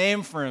make a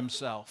name for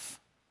himself.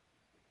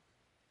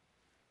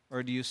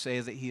 Or do you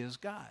say that He is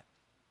God?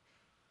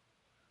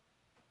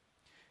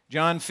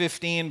 John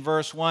 15,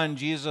 verse 1,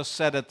 Jesus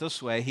said it this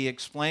way. He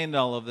explained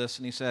all of this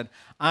and He said,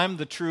 "I'm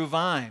the true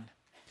vine.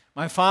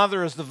 My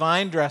Father is the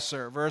vine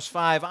dresser." Verse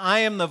 5, "I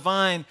am the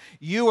vine,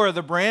 you are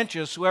the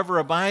branches. Whoever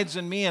abides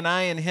in me and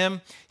I in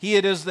him, he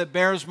it is that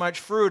bears much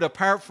fruit.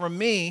 Apart from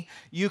me,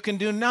 you can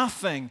do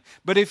nothing.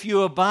 But if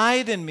you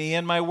abide in me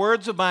and my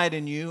words abide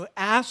in you,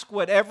 ask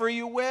whatever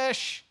you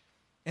wish,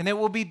 and it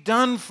will be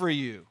done for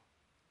you.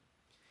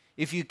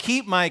 If you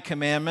keep my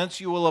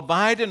commandments, you will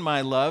abide in my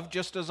love,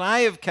 just as I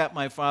have kept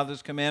my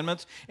Father's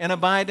commandments and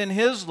abide in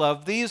His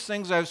love. These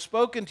things I've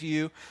spoken to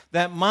you,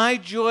 that my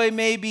joy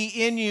may be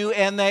in you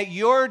and that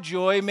your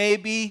joy may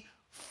be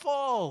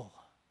full."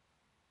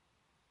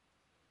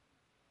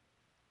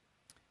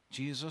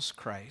 Jesus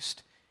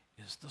Christ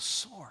is the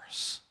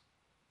source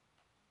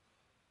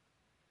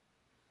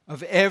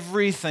of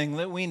everything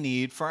that we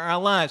need for our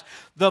lives.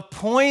 The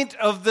point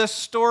of this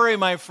story,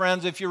 my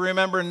friends, if you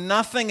remember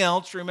nothing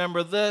else,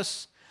 remember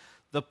this.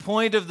 The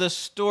point of this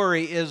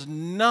story is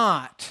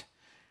not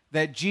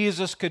that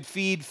Jesus could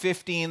feed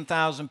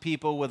 15,000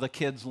 people with a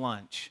kid's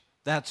lunch.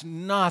 That's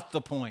not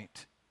the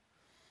point.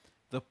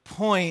 The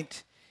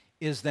point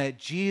is that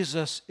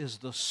Jesus is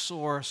the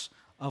source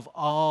of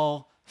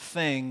all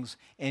things,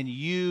 and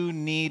you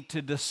need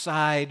to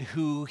decide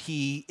who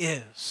He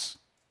is.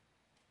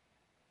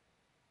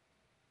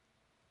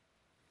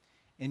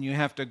 And you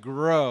have to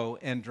grow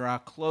and draw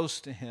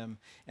close to Him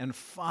and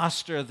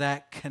foster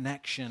that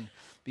connection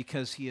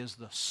because He is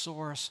the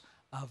source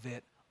of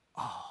it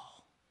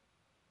all.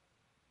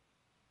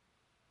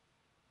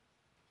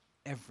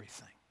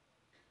 Everything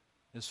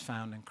is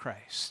found in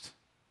Christ.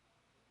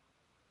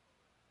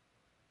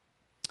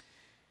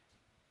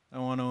 I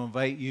want to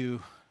invite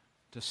you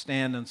to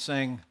stand and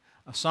sing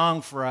a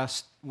song for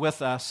us,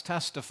 with us,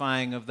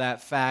 testifying of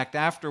that fact.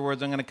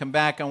 Afterwards, I'm going to come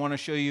back. I want to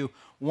show you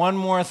one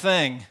more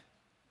thing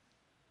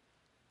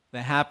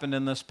that happened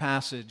in this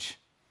passage.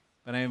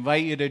 But I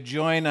invite you to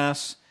join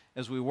us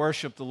as we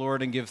worship the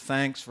Lord and give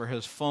thanks for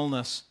His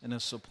fullness and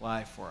His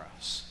supply for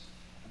us.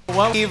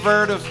 What key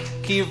word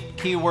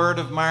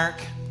of Mark?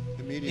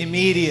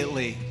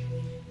 Immediately.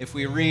 If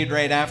we read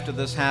right after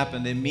this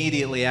happened,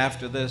 immediately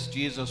after this,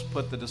 Jesus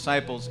put the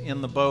disciples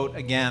in the boat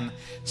again,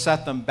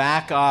 set them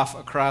back off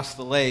across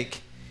the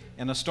lake,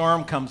 and a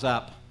storm comes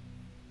up.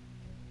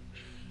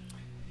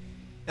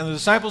 And the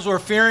disciples were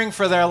fearing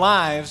for their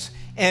lives,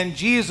 and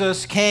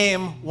Jesus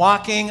came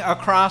walking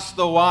across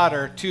the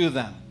water to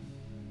them.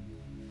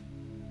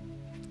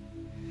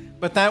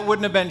 But that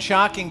wouldn't have been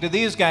shocking to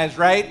these guys,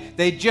 right?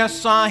 They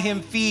just saw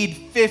Him feed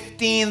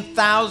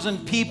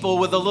 15,000 people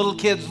with a little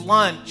kid's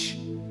lunch.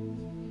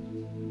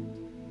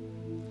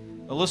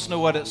 But listen to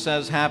what it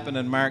says happened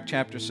in Mark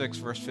chapter 6,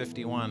 verse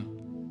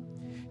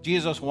 51.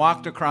 Jesus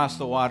walked across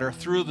the water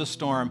through the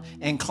storm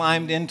and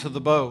climbed into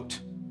the boat.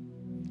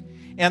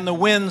 And the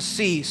wind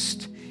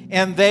ceased.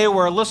 And they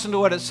were, listen to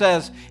what it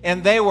says,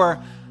 and they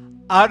were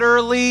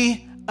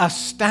utterly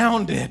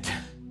astounded.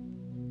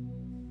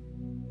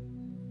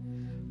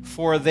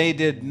 For they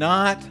did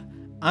not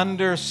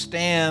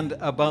understand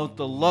about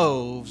the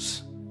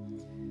loaves,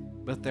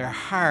 but their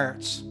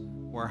hearts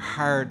were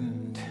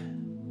hardened.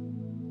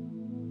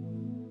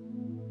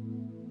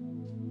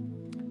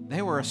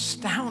 They were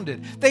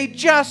astounded. They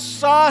just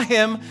saw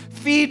Him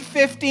feed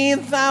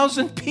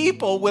 15,000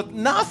 people with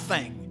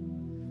nothing.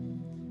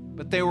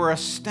 But they were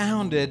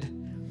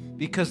astounded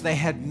because they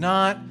had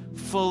not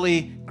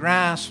fully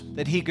grasped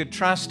that He could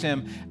trust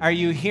Him. Are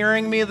you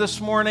hearing me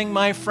this morning,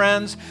 my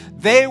friends?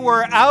 They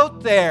were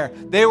out there.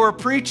 They were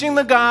preaching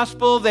the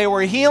gospel. They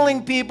were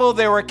healing people.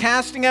 They were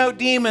casting out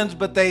demons,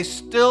 but they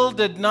still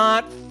did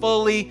not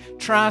fully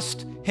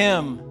trust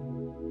Him.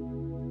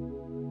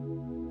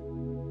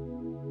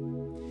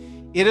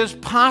 It is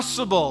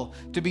possible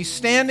to be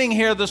standing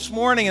here this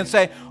morning and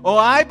say, oh,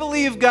 I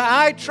believe God,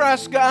 I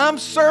trust God, I'm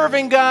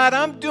serving God,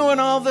 I'm doing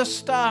all this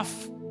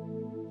stuff.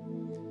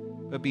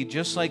 But be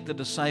just like the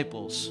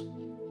disciples,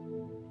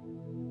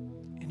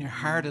 and your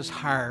heart is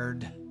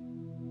hard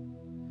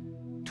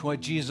to what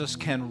Jesus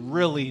can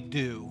really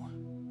do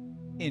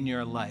in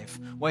your life,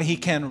 what He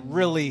can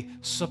really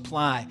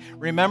supply.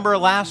 Remember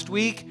last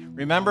week?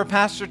 Remember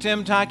Pastor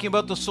Tim talking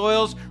about the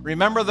soils?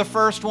 Remember the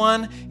first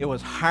one? It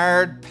was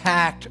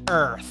hard-packed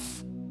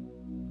earth.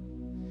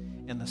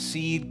 And the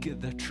seed,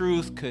 the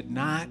truth could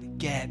not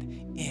get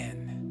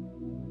in.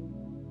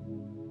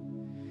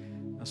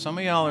 Now, some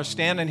of y'all are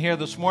standing here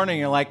this morning,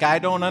 you're like, I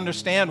don't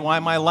understand why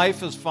my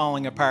life is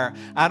falling apart.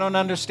 I don't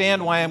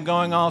understand why I'm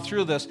going all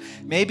through this.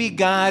 Maybe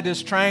God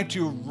is trying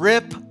to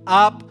rip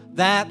up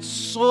that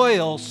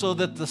soil so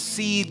that the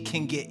seed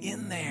can get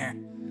in there.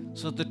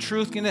 So that the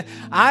truth can...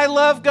 I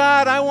love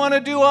God. I want to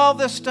do all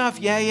this stuff.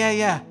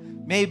 Yeah.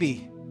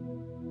 Maybe.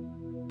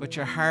 But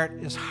your heart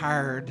is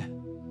hard.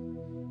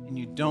 And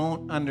you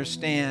don't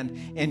understand.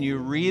 And you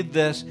read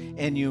this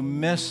and you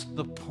miss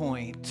the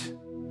point.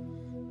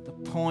 The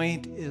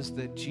point is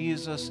that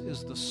Jesus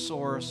is the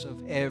source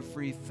of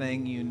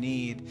everything you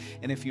need.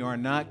 And if you are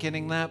not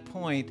getting that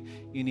point,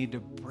 you need to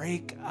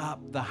break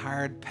up the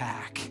hard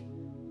pack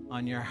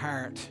on your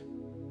heart.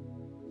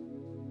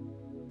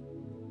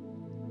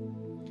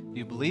 Do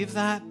you believe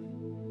that?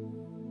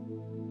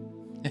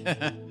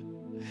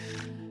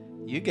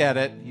 You get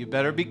it. You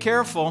better be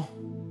careful.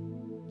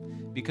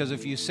 Because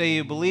if you say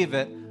you believe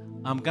it,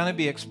 I'm going to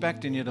be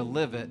expecting you to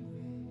live it.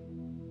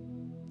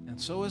 And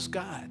so is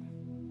God.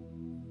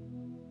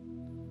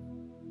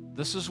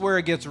 This is where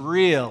it gets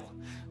real.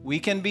 We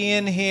can be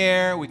in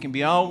here, we can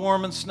be all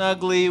warm and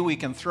snuggly, we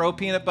can throw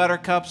peanut butter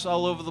cups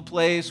all over the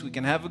place, we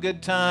can have a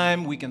good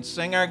time, we can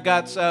sing our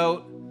guts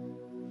out.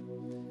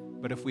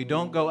 But if we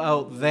don't go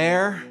out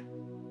there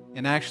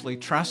and actually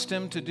trust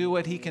Him to do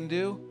what He can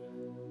do,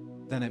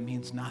 then it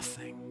means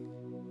nothing.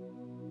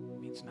 It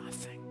means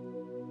nothing.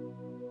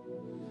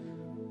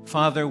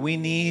 Father, we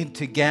need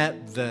to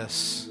get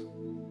this.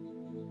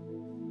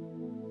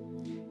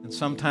 And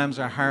sometimes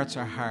our hearts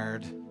are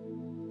hard.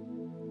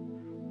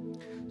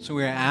 So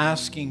we are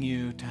asking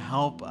You to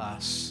help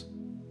us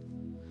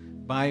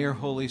by Your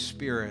Holy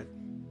Spirit.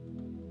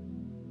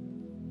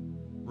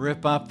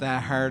 Rip up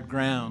that hard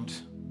ground.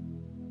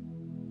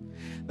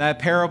 That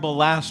parable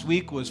last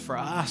week was for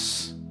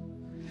us.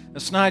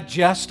 It's not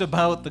just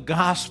about the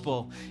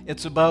gospel.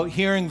 It's about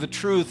hearing the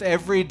truth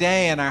every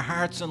day in our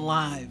hearts and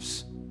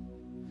lives.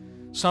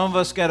 Some of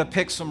us got to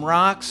pick some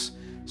rocks.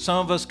 Some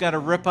of us got to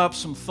rip up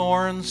some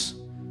thorns.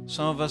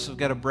 Some of us have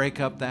got to break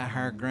up that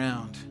hard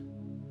ground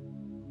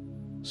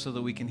so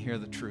that we can hear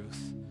the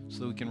truth,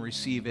 so that we can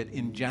receive it,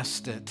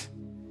 ingest it,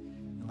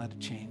 and let it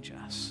change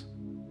us.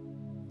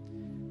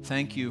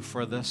 Thank You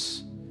for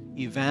this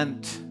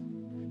event.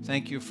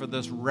 Thank You for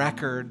this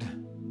record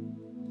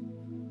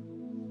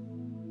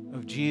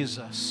of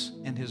Jesus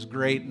and His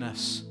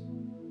greatness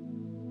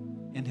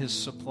and His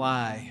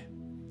supply.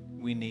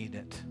 We need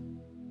it.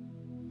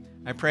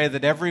 I pray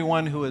that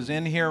everyone who is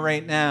in here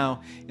right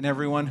now and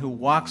everyone who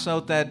walks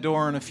out that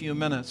door in a few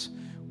minutes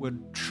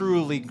would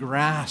truly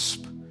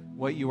grasp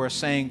what You are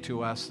saying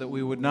to us, that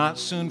we would not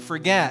soon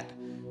forget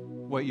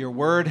what your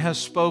word has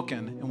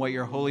spoken and what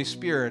your Holy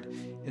Spirit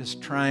is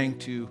trying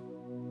to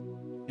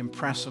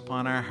impress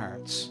upon our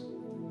hearts.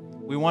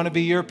 We want to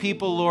be your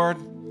people,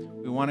 Lord.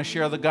 We want to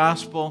share the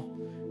gospel.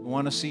 We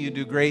want to see you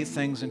do great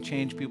things and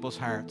change people's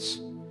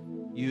hearts.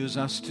 Use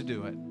us to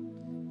do it.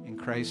 In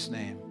Christ's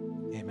name,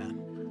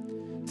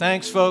 amen.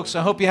 Thanks, folks.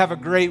 I hope you have a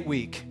great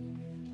week.